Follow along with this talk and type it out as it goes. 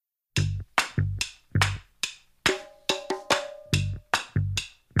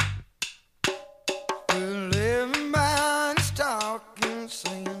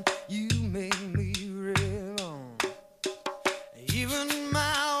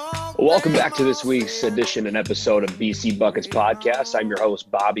Welcome back to this week's edition and episode of BC Buckets Podcast. I'm your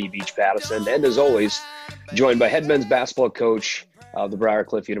host, Bobby Beach Pattison, and as always, joined by head men's basketball coach of the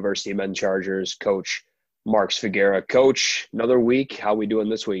Briarcliff University Men Chargers, Coach Mark Figuera. Coach, another week. How we doing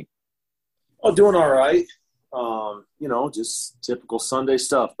this week? Oh, doing all right. Just typical Sunday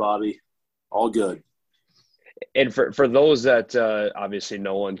stuff, Bobby. All good. And for those that obviously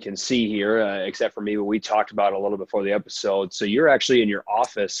no one can see here except for me, but we talked about it a little before the episode. So you're actually in your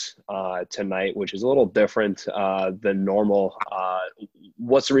office tonight, which is a little different than normal.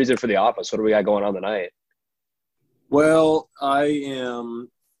 What's the reason for the office? What do we got going on tonight? Well, I am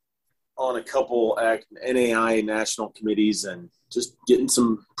on a couple NAI national committees and just getting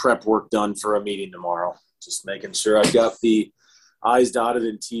some prep work done for a meeting tomorrow. Just making sure I've got the I's dotted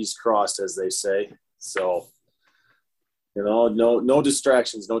and T's crossed, as they say. So, no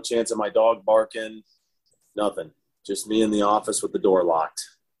distractions, no chance of my dog barking, nothing. Just me in the office with the door locked.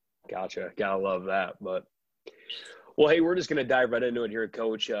 Gotcha. Gotta love that. But, well, hey, we're just going to dive right into it here,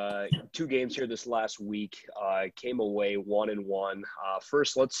 Coach. 2 games here this last week. Came away 1-1.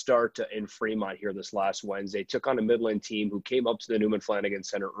 First, let's start in Fremont here this last Wednesday. Took on a Midland team who came up to the Newman Flanagan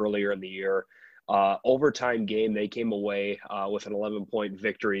Center earlier in the year. Overtime game, they came away with an 11-point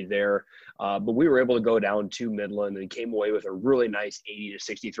victory there. But we were able to go down to Midland and came away with a really nice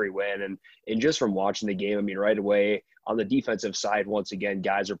 80-63 win. And just from watching the game, I mean, right away on the defensive side, once again,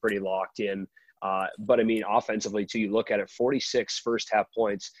 guys are pretty locked in. But, I mean, offensively, too, you look at it, 46 first-half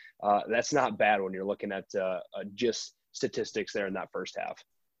points. That's not bad when you're looking at just statistics there in that first half.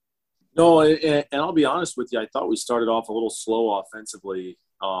 No, and I'll be honest with you, I thought we started off a little slow offensively.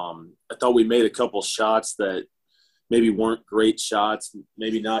 I thought we made a couple shots that maybe weren't great shots,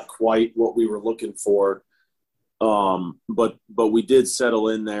 maybe not quite what we were looking for. But we did settle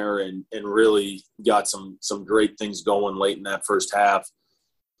in there and really got some great things going late in that first half.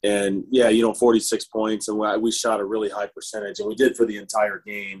 And, 46 points, and we shot a really high percentage, and we did for the entire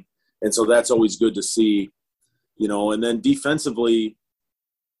game. And so that's always good to see, And then defensively,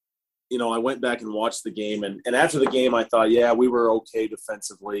 I went back and watched the game. And after the game, I thought, we were okay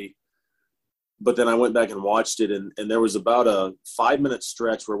defensively. But then I went back and watched it, and there was about a 5-minute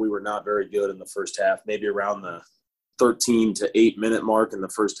stretch where we were not very good in the first half, maybe around the 13 to 8-minute mark in the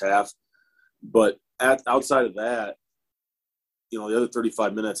first half. But outside of that, the other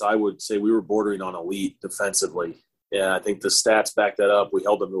 35 minutes, I would say we were bordering on elite defensively. Yeah, I think the stats back that up. We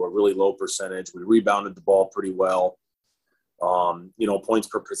held them to a really low percentage. We rebounded the ball pretty well. Points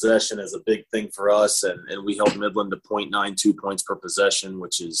per possession is a big thing for us, and we held Midland to 0.92 points per possession,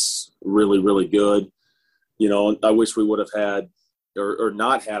 which is really, really good. I wish we would have had or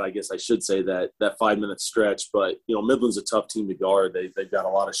not had, I guess I should say, that 5-minute stretch. But, Midland's a tough team to guard. They've got a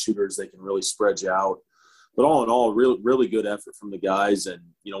lot of shooters. They can really spread you out. But all in all, really, really good effort from the guys. And,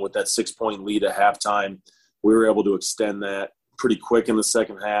 with that 6-point lead at halftime, we were able to extend that pretty quick in the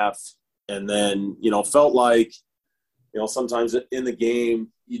second half. And then, felt like, sometimes in the game,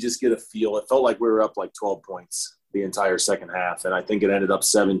 you just get a feel. It felt like we were up like 12 points the entire second half. And I think it ended up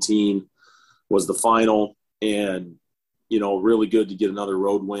 17 was the final. And, really good to get another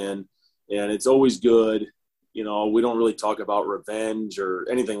road win. And it's always good. We don't really talk about revenge or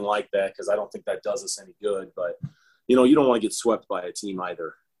anything like that because I don't think that does us any good. But, you don't want to get swept by a team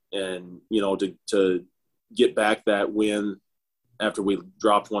either. And, to get back that win after we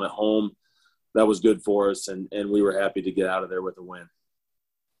dropped one at home, that was good for us, and we were happy to get out of there with a win.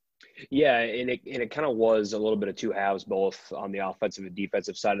 Yeah, and it kind of was a little bit of two halves, both on the offensive and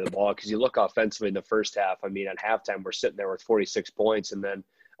defensive side of the ball. Because you look offensively in the first half, I mean, at halftime, we're sitting there with 46 points. And then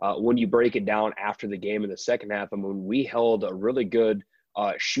when you break it down after the game in the second half, I mean, we held a really good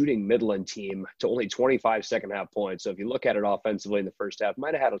shooting Midland team to only 25 second-half points. So if you look at it offensively in the first half,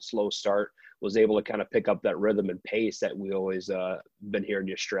 might have had a slow start, was able to kind of pick up that rhythm and pace that we always been hearing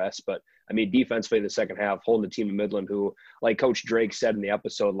you stress. But, I mean, defensively in the second half, holding the team of Midland who, like Coach Drake said in the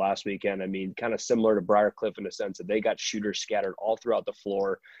episode last weekend, I mean, kind of similar to Briarcliff in the sense that they got shooters scattered all throughout the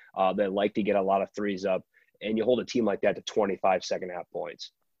floor that like to get a lot of threes up. And you hold a team like that to 25 second-half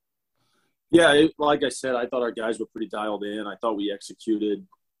points. Yeah, like I said, I thought our guys were pretty dialed in. I thought we executed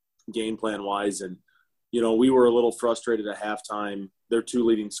game plan-wise. And, we were a little frustrated at halftime. Their 2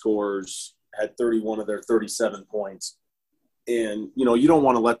 leading scorers had 31 of their 37 points. And, you don't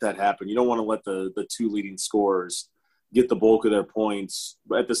want to let that happen. You don't want to let the 2 leading scorers get the bulk of their points.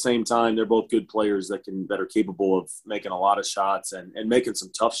 But at the same time, they're both good players that are capable of making a lot of shots and making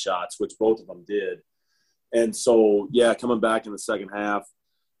some tough shots, which both of them did. And so, coming back in the second half,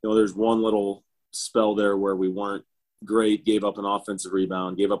 there's one little spell there where we weren't great, gave up an offensive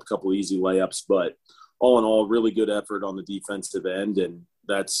rebound, gave up a couple easy layups, but all in all, really good effort on the defensive end. And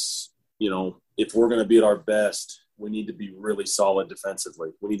that's, if we're going to be at our best, we need to be really solid defensively.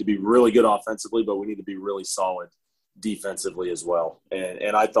 We need to be really good offensively, but we need to be really solid defensively as well.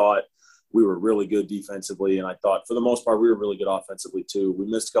 And I thought we were really good defensively, and I thought for the most part we were really good offensively too. We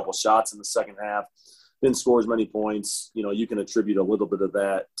missed a couple shots in the second half, didn't score as many points. You can attribute a little bit of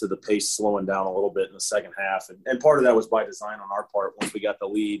that to the pace slowing down a little bit in the second half. And part of that was by design on our part. Once we got the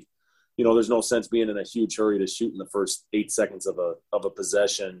lead, there's no sense being in a huge hurry to shoot in the first 8 seconds of a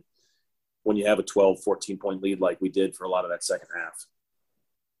possession when you have a 12, 14-point lead like we did for a lot of that second half.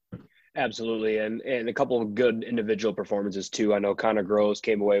 Absolutely. And a couple of good individual performances too. I know Connor Groves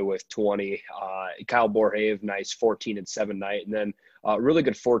came away with 20. Kyle Borhave, nice 14 and 7 night. And then really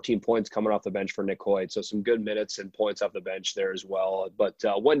good 14 points coming off the bench for Nick Hoyt. So some good minutes and points off the bench there as well. But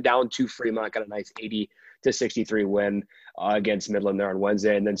went down to Fremont, got a nice 80-63 win against Midland there on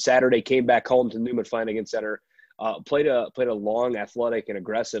Wednesday. And then Saturday came back home to Newman Flanagan Center. Played a long, athletic, and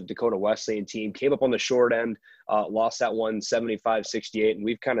aggressive Dakota Wesleyan team. Came up on the short end, lost that one 75-68, and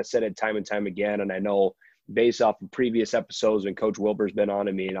we've kind of said it time and time again. And I know based off of previous episodes when Coach Wilbur's been on,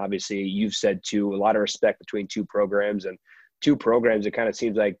 obviously you've said too, a lot of respect between two programs. And two programs, it kind of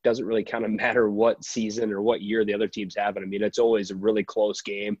seems like doesn't really kind of matter what season or what year the other team's having. It's always a really close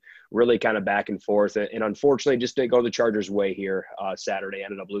game, really kind of back and forth. And unfortunately, just didn't go the Chargers' way here Saturday.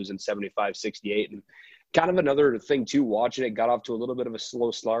 Ended up losing 75-68. And kind of another thing too, watching it, got off to a little bit of a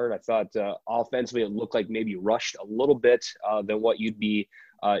slow start. I thought offensively it looked like maybe rushed a little bit than what you'd be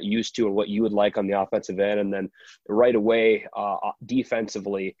used to and what you would like on the offensive end. And then right away,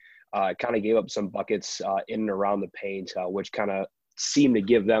 defensively, kind of gave up some buckets in and around the paint, which kind of seemed to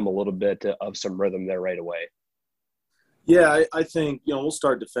give them a little bit of some rhythm there right away. Yeah, I think, we'll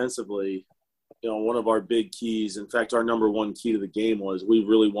start defensively. One of our big keys, in fact, our number one key to the game was we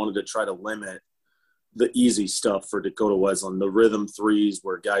really wanted to try to limit the easy stuff for Dakota Wesleyan, the rhythm threes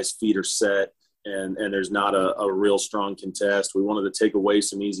where guys' feet are set and there's not a real strong contest. We wanted to take away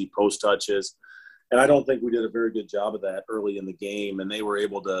some easy post touches. And I don't think we did a very good job of that early in the game. And they were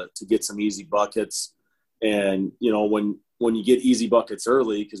able to get some easy buckets. And, when you get easy buckets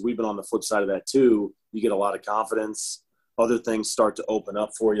early, because we've been on the flip side of that too, you get a lot of confidence. Other things start to open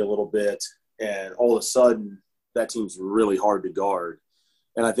up for you a little bit. And all of a sudden, that team's really hard to guard.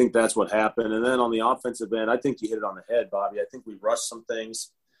 And I think that's what happened. And then on the offensive end, I think you hit it on the head, Bobby. I think we rushed some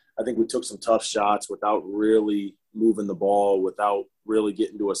things. I think we took some tough shots without really moving the ball, without really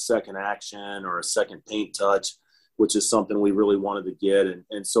getting to a second action or a second paint touch, which is something we really wanted to get.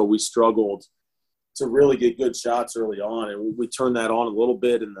 And so we struggled to really get good shots early on. And we turned that on a little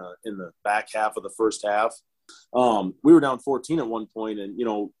bit in the back half of the first half. We were down 14 at one point, and,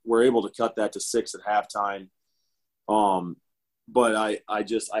 we're able to cut that to 6 at halftime. But I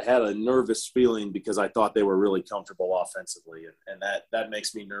had a nervous feeling because I thought they were really comfortable offensively. And that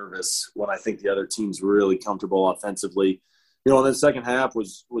makes me nervous when I think the other team's really comfortable offensively. And the second half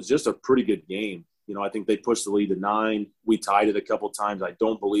was just a pretty good game. I think they pushed the lead to 9. We tied it a couple times. I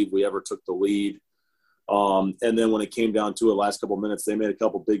don't believe we ever took the lead. And then when it came down to it, last couple minutes, they made a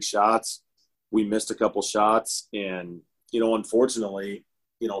couple big shots. We missed a couple shots. And, unfortunately,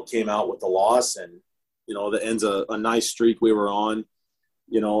 came out with the loss. And, that ends a nice streak we were on,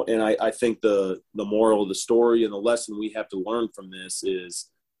 and I think the moral of the story and the lesson we have to learn from this is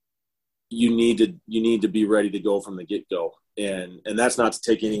you need to be ready to go from the get-go. And that's not to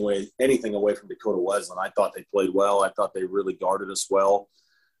take anything away from Dakota Wesleyan. I thought they played well. I thought they really guarded us well.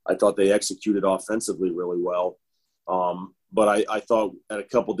 I thought they executed offensively really well. But I thought at a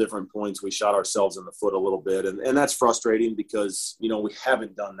couple different points we shot ourselves in the foot a little bit. And that's frustrating because, we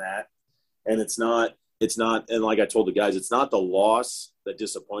haven't done that. And it's not, and like I told the guys, it's not the loss that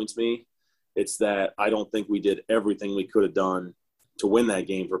disappoints me. It's that I don't think we did everything we could have done to win that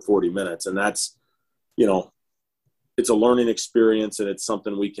game for 40 minutes. And that's, it's a learning experience, and it's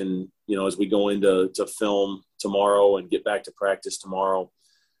something we can, as we go into film tomorrow and get back to practice tomorrow,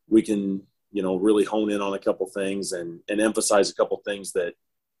 we can, really hone in on a couple things and emphasize a couple things that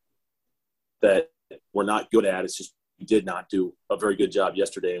we're not good at. It's just we did not do a very good job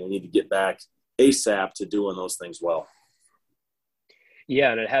yesterday, and we need to get back ASAP to doing those things well.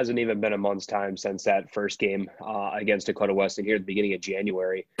 Yeah, and it hasn't even been a month's time since that first game against Dakota Wesleyan here at the beginning of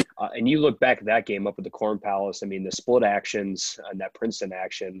January. And you look back at that game up at the Corn Palace, the split actions and that Princeton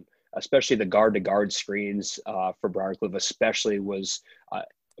action, especially the guard-to-guard screens for Briarcliff especially, was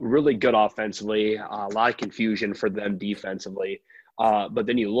really good offensively, a lot of confusion for them defensively. But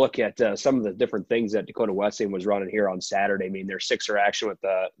then you look at some of the different things that Dakota Wesleyan was running here on Saturday. I mean, their sixer action with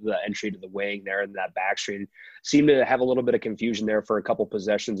the entry to the wing there and that back screen seemed to have a little bit of confusion there for a couple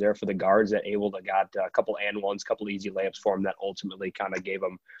possessions there for the guards that able to got a couple and ones, couple easy layups for them that ultimately kind of gave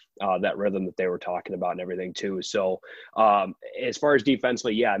them that rhythm that they were talking about and everything too. So as far as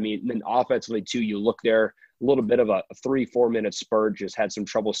defensively, yeah, I mean, then offensively too, you look there, a little bit of a 3-4 minute spurt, just had some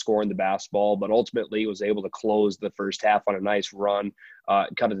trouble scoring the basketball, but ultimately was able to close the first half on a nice run,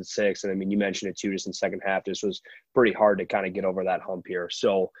 cut it to 6. And I mean, you mentioned it too, just in the second half, this was pretty hard to kind of get over that hump here.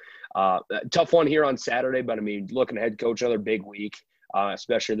 So tough one here on Saturday, but I mean, looking ahead, coach, another big week,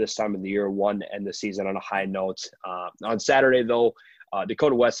 especially this time of the year, one to end the season on a high note. On Saturday though,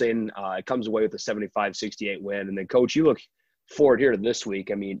 Dakota Wesleyan comes away with a 75-68 win. And then coach, you look forward here to this week.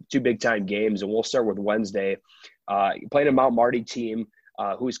 I mean, 2 big time games, and we'll start with Wednesday. Playing a Mount Marty team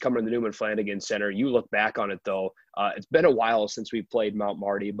who's coming to the Newman Flanagan Center. You look back on it though, it's been a while since we played Mount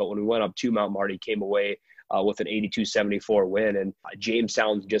Marty, but when we went up to Mount Marty, came away with an 82-74 win. And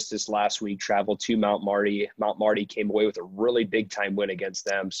Jamestown just this last week traveled to Mount Marty. Mount Marty came away with a really big time win against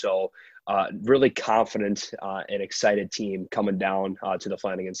them. So really confident and excited team coming down to the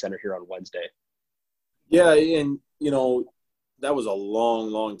Flanagan Center here on Wednesday. Yeah, and that was a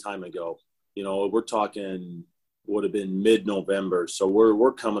long time ago. We're talking would have been mid-November. So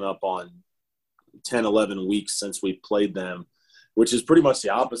we're coming up on 10, 11 weeks since we played them, which is pretty much the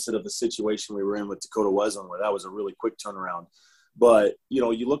opposite of the situation we were in with Dakota Wesleyan, where that was a really quick turnaround. But,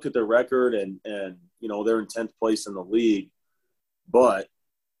 you look at their record and they're in 10th place in the league. But,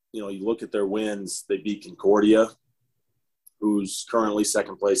 you look at their wins, they beat Concordia, who's currently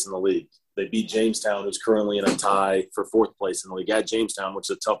 2nd place in the league. They beat Jamestown, who's currently in a tie for 4th place in the league at Jamestown, which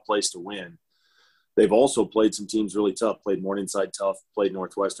is a tough place to win. They've also played some teams really tough, played Morningside tough, played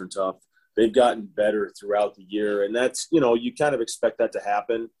Northwestern tough. They've gotten better throughout the year. And that's, you kind of expect that to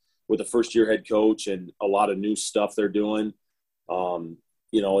happen with a first-year head coach and a lot of new stuff they're doing.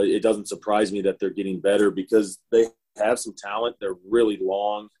 It doesn't surprise me that they're getting better because they have some talent. They're really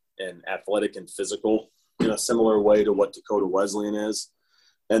long and athletic and physical in a similar way to what Dakota Wesleyan is.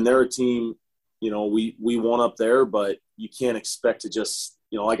 And they're a team, we won up there, but you can't expect to just,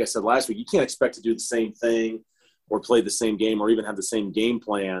 like I said last week, you can't expect to do the same thing or play the same game or even have the same game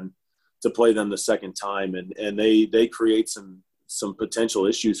plan to play them the second time. And they create some potential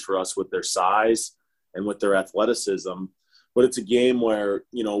issues for us with their size and with their athleticism. But it's a game where,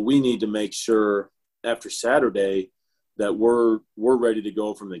 we need to make sure after Saturday that we're ready to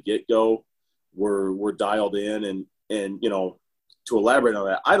go from the get-go. We're dialed in and to elaborate on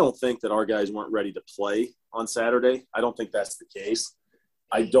that, I don't think that our guys weren't ready to play on Saturday. I don't think that's the case.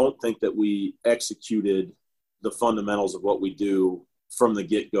 I don't think that we executed the fundamentals of what we do from the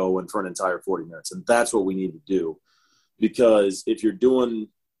get-go and for an entire 40 minutes. And that's what we need to do. Because if you're doing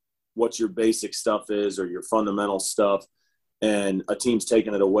what your basic stuff is or your fundamental stuff and a team's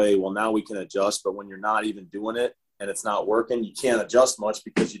taking it away, well, now we can adjust. But when you're not even doing it and it's not working, you can't adjust much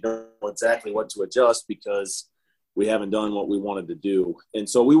because you don't know exactly what to adjust because we haven't done what we wanted to do. And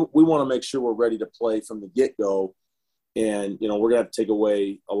so we want to make sure we're ready to play from the get-go. And, we're going to have to take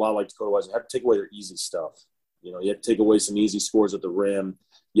away, a lot like Dakota Wesleyan, have to take away their easy stuff. You have to take away some easy scores at the rim.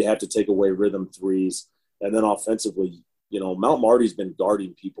 You have to take away rhythm threes. And then offensively, Mount Marty's been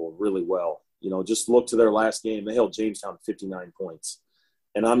guarding people really well. Just look to their last game. They held Jamestown to 59 points.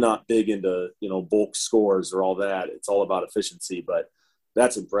 And I'm not big into, bulk scores or all that. It's all about efficiency, but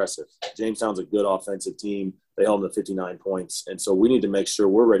that's impressive. Jamestown's a good offensive team. They held them to 59 points. And so we need to make sure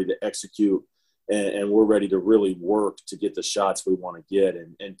we're ready to execute and we're ready to really work to get the shots we want to get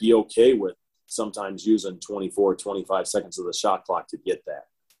and be okay with sometimes using 24, 25 seconds of the shot clock to get that.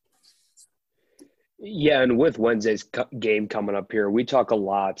 Yeah, and with Wednesday's game coming up here, we talk a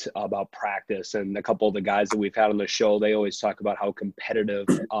lot about practice, and a couple of the guys that we've had on the show, they always talk about how competitive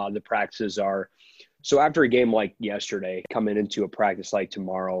the practices are. So after a game like yesterday, coming into a practice like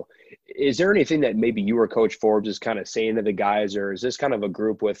tomorrow, is there anything that maybe you or Coach Forbes is kind of saying to the guys, or is this kind of a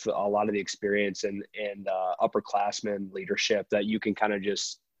group with a lot of the experience and upperclassmen leadership that you can kind of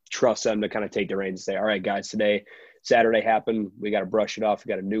just trust them to kind of take the reins and say, all right, guys, today, Saturday happened. We got to brush it off. We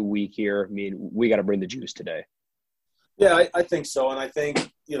got a new week here. I mean, we got to bring the juice today. Yeah, I think so. And I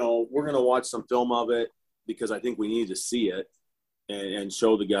think, we're going to watch some film of it because I think we need to see it and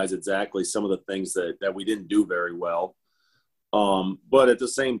show the guys exactly some of the things that we didn't do very well. But at the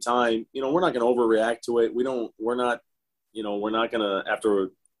same time, we're not going to overreact to it. We're not going to, after a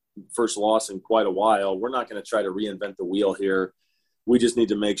first loss in quite a while, we're not going to try to reinvent the wheel here. We just need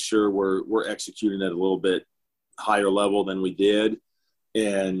to make sure we're executing at a little bit higher level than we did.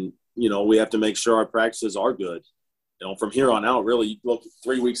 And, we have to make sure our practices are good. from here on out, really, you look at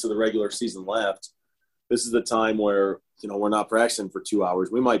 3 weeks of the regular season left. This is the time where, we're not practicing for 2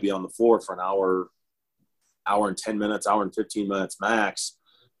 hours. We might be on the floor for an hour and 10 minutes, hour and 15 minutes max.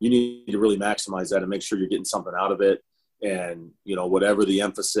 You need to really maximize that and make sure you're getting something out of it. And, whatever the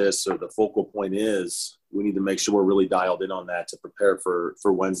emphasis or the focal point is, we need to make sure we're really dialed in on that to prepare for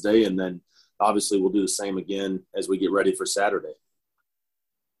Wednesday. And then obviously we'll do the same again as we get ready for Saturday.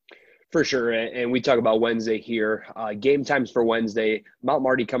 For sure. And we talk about Wednesday here. Game times for Wednesday, Mount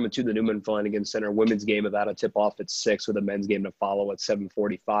Marty coming to the Newman Flanagan Center. Women's game without a tip-off at 6 with a men's game to follow at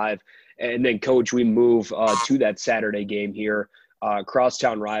 7:45. And then, Coach, we move to that Saturday game here.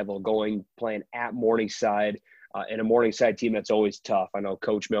 Crosstown rival playing at Morningside. And a Morningside team that's always tough. I know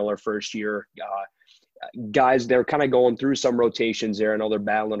Coach Miller, first year, guys, they're kind of going through some rotations there. I know they're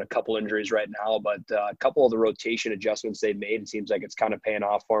battling a couple injuries right now, but a couple of the rotation adjustments they've made, it seems like it's kind of paying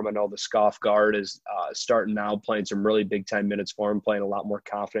off for them. I know the Scoff guard is starting now, playing some really big-time minutes for them, playing a lot more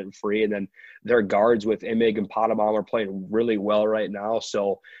confident and free. And then their guards with Imig and Potabom are playing really well right now.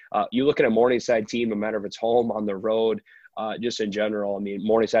 So you look at a Morningside team, no matter if it's home, on the road, just in general, I mean,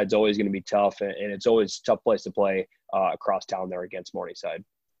 Morningside's always going to be tough, and it's always a tough place to play across town there against Morningside.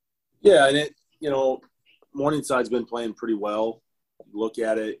 Yeah, and Morningside's been playing pretty well. Look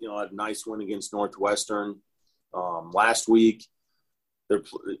at it, had a nice win against Northwestern last week. They're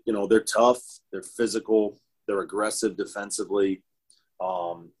tough, they're physical, they're aggressive defensively.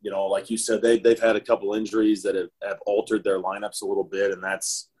 Like you said, they've had a couple injuries that have altered their lineups a little bit, and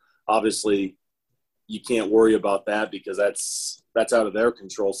that's obviously you can't worry about that because that's out of their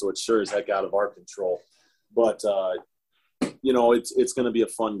control. So it's sure as heck out of our control. But it's going to be a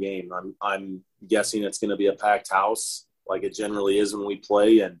fun game. I'm guessing it's going to be a packed house like it generally is when we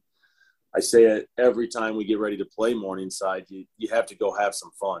play. And I say it every time we get ready to play Morningside, you have to go have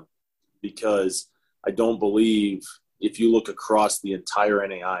some fun, because I don't believe if you look across the entire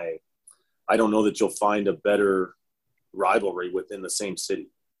NAIA, I don't know that you'll find a better rivalry within the same city.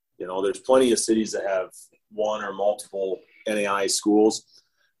 There's plenty of cities that have one or multiple NAIA schools,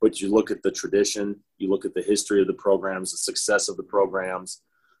 but you look at the tradition, you look at the history of the programs, the success of the programs,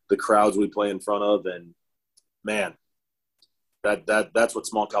 the crowds we play in front of, and man, that's what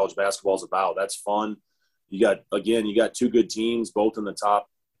small college basketball is about. That's fun. You got two good teams, both in the top,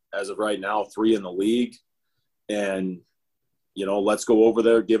 as of right now, 3 in the league, and let's go over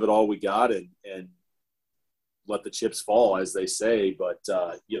there, give it all we got, and let the chips fall, as they say. But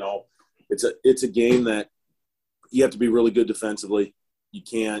it's a game that you have to be really good defensively. You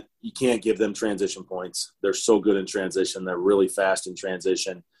can't give them transition points. They're so good in transition. They're really fast in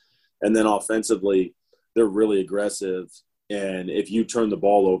transition. And then offensively, they're really aggressive. And if you turn the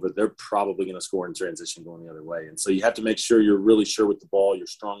ball over, they're probably going to score in transition going the other way. And so you have to make sure you're really sure with the ball, you're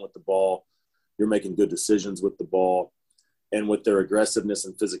strong with the ball, you're making good decisions with the ball. And with their aggressiveness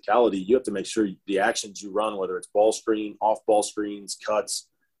and physicality, you have to make sure the actions you run, whether it's ball screen, off ball screens, cuts,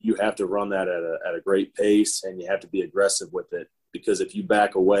 you have to run that at a great pace, and you have to be aggressive with it. Because if you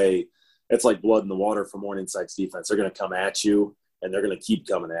back away, it's like blood in the water for Morningside's defense. They're going to come at you, and they're going to keep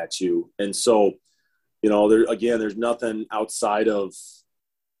coming at you. And so, there's nothing outside of,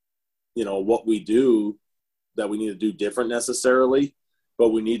 what we do that we need to do different necessarily,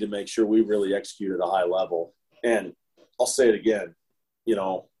 but we need to make sure we really execute at a high level. And I'll say it again,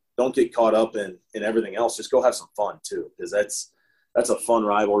 don't get caught up in everything else. Just go have some fun too, because that's a fun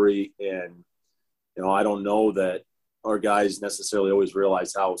rivalry. And, I don't know that our guys necessarily always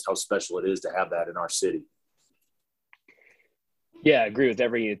realize how special it is to have that in our city. Yeah, I agree with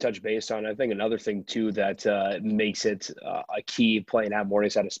everything you touch base on. I think another thing too that makes it a key playing at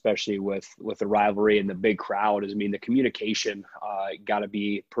Morningside, especially with the rivalry and the big crowd, is, the communication got to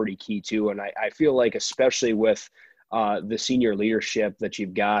be pretty key too. And I feel like, especially with the senior leadership that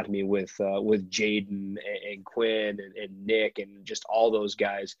you've got, with Jaden and Quinn and Nick and just all those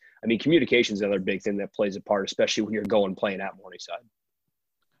guys. Communication is another big thing that plays a part, especially when you're playing at Morningside.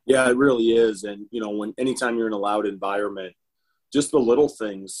 Yeah, it really is. And, anytime you're in a loud environment, just the little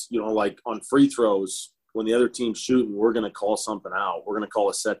things, like on free throws, when the other team's shooting, we're going to call something out. We're going to call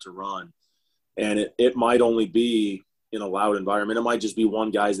a set to run. And it might only be in a loud environment. It might just be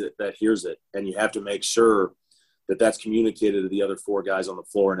one guy that hears it. And you have to make sure that that's communicated to the other 4 guys on the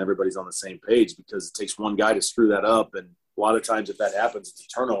floor and everybody's on the same page, because it takes one guy to screw that up. And a lot of times if that happens, it's a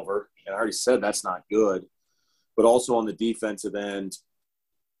turnover. And I already said that's not good. But also on the defensive end,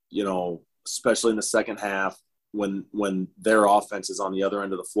 especially in the second half, when their offense is on the other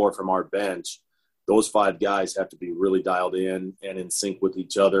end of the floor from our bench, those 5 guys have to be really dialed in and in sync with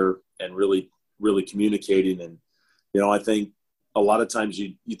each other and really, really communicating. And, I think a lot of times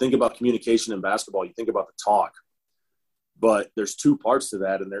you think about communication in basketball, you think about the talk. But there's two parts to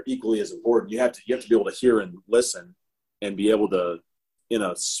that, and they're equally as important. You have to be able to hear and listen and be able to, in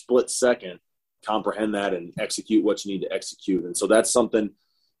a split second, comprehend that and execute what you need to execute. And so that's something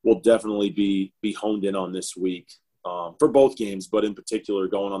we'll definitely be honed in on this week for both games, but in particular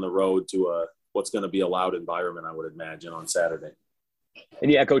going on the road to what's going to be a loud environment, I would imagine, on Saturday.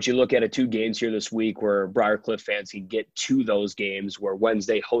 And yeah, Coach, you look at it, 2 games here this week where Briarcliff fans can get to those games, where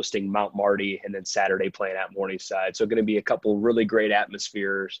Wednesday hosting Mount Marty and then Saturday playing at Morningside. So going to be a couple really great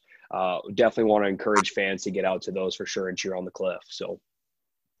atmospheres. Definitely want to encourage fans to get out to those for sure and cheer on the Cliff. So,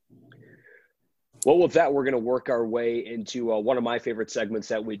 well, with that, we're going to work our way into one of my favorite segments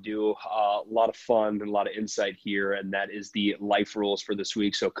that we do. A lot of fun and a lot of insight here, and that is the life rules for this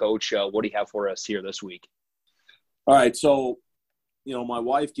week. So, Coach, what do you have for us here this week? All right, so my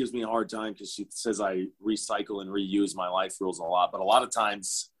wife gives me a hard time because she says I recycle and reuse my life rules a lot. But a lot of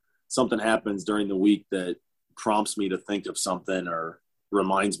times something happens during the week that prompts me to think of something or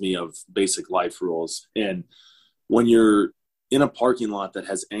reminds me of basic life rules. And when you're in a parking lot that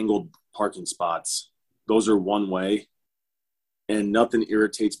has angled parking spots, those are one way. And nothing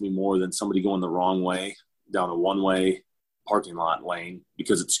irritates me more than somebody going the wrong way down a one-way parking lot lane,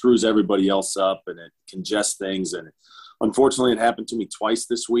 because it screws everybody else up and it congests things. And unfortunately, it happened to me twice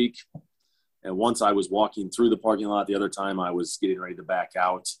this week. And once I was walking through the parking lot, the other time I was getting ready to back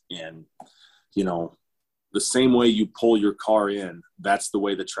out. And, the same way you pull your car in, that's the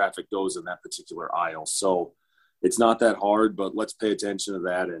way the traffic goes in that particular aisle. So it's not that hard, but let's pay attention to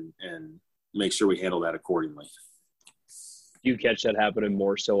that and make sure we handle that accordingly. Do you catch that happening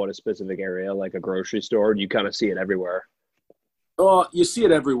more so in a specific area, like a grocery store? Do you kind of see it everywhere? You see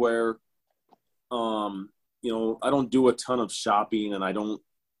it everywhere. I don't do a ton of shopping, and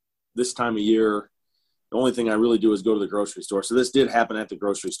this time of year, the only thing I really do is go to the grocery store. So this did happen at the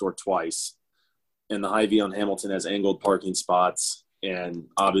grocery store twice. And the Hy-Vee on Hamilton has angled parking spots. And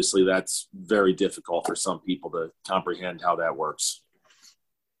obviously that's very difficult for some people to comprehend how that works.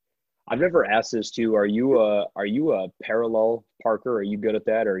 I've never asked this too. Are you a parallel parker? Are you good at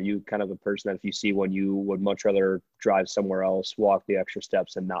that? Or are you kind of a person that if you see one, you would much rather drive somewhere else, walk the extra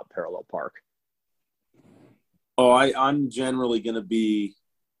steps and not parallel park? Oh, I'm generally going to be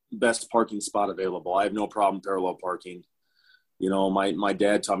best parking spot available. I have no problem parallel parking. My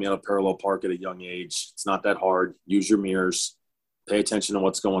dad taught me how to parallel park at a young age. It's not that hard. Use your mirrors. Pay attention to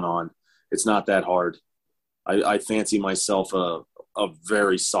what's going on. It's not that hard. I fancy myself a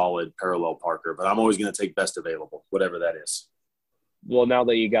very solid parallel parker, but I'm always going to take best available, whatever that is. Well, now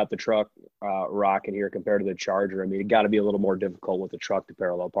that you got the truck rocking here compared to the Charger, I mean, it got to be a little more difficult with the truck to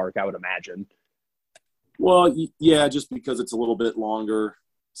parallel park, I would imagine. Well, yeah, just because it's a little bit longer,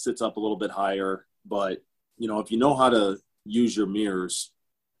 sits up a little bit higher. But, if you know how to use your mirrors,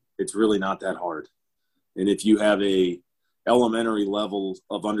 it's really not that hard. And if you have a elementary level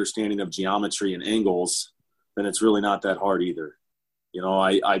of understanding of geometry and angles, then it's really not that hard either.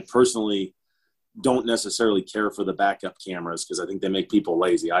 I personally don't necessarily care for the backup cameras because I think they make people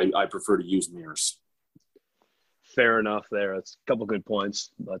lazy. I prefer to use mirrors. Fair enough there. That's a couple good points.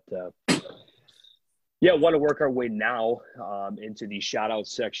 But, yeah, want to work our way now into the shout-out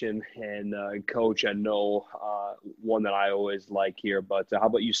section. And, Coach, I know one that I always like here, but how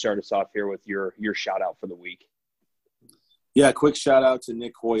about you start us off here with your shout-out for the week? Yeah, quick shout-out to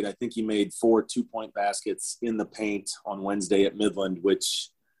Nick Hoyt. I think he made 4 2-point baskets in the paint on Wednesday at Midland, which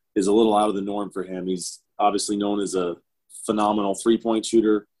is a little out of the norm for him. He's obviously known as a phenomenal three-point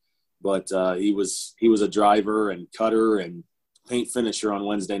shooter, but he was a driver and cutter and paint finisher on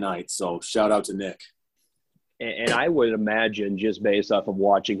Wednesday night. So shout-out to Nick. And I would imagine, just based off of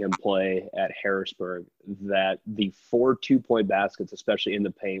watching him play at Harrisburg, that the 4 2-point baskets, especially in the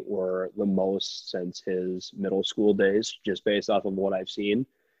paint, were the most since his middle school days, just based off of what I've seen.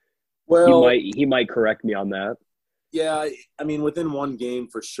 Well, he might correct me on that. Yeah, I mean, within one game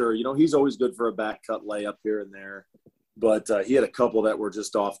for sure. He's always good for a back cut layup here and there. But he had a couple that were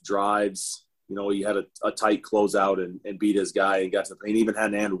just off drives. He had a tight closeout and beat his guy and got to the paint. He even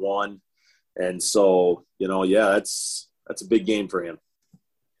had an and one. And so, yeah, that's a big game for him.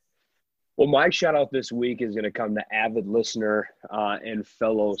 Well, my shout out this week is going to come to avid listener and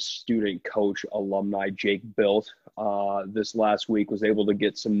fellow student coach alumni Jake Bilt. This last week was able to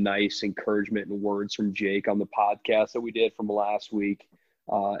get some nice encouragement and words from Jake on the podcast that we did from last week.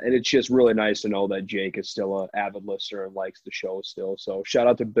 And it's just really nice to know that Jake is still an avid listener and likes the show still. So shout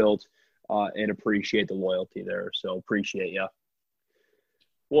out to Bilt and appreciate the loyalty there. So appreciate you.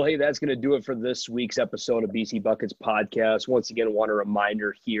 Well, hey, that's going to do it for this week's episode of BC Buckets Podcast. Once again, I want a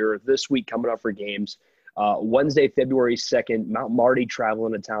reminder here, this week coming up for games, Wednesday, February 2nd, Mount Marty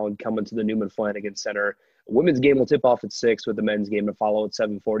traveling to town, coming to the Newman Flanagan Center. Women's game will tip off at 6 with the men's game to follow at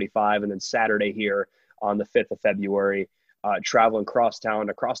 7:45. And then Saturday here on the 5th of February, traveling crosstown,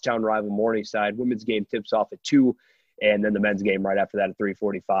 a crosstown rival Morningside. Women's game tips off at 2, and then the men's game right after that at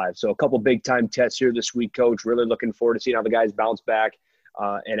 3:45. So a couple big-time tests here this week, Coach. Really looking forward to seeing how the guys bounce back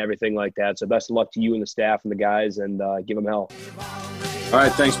and everything like that. So best of luck to you and the staff and the guys, and give them hell. All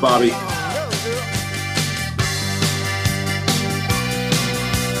right, thanks, Bobby.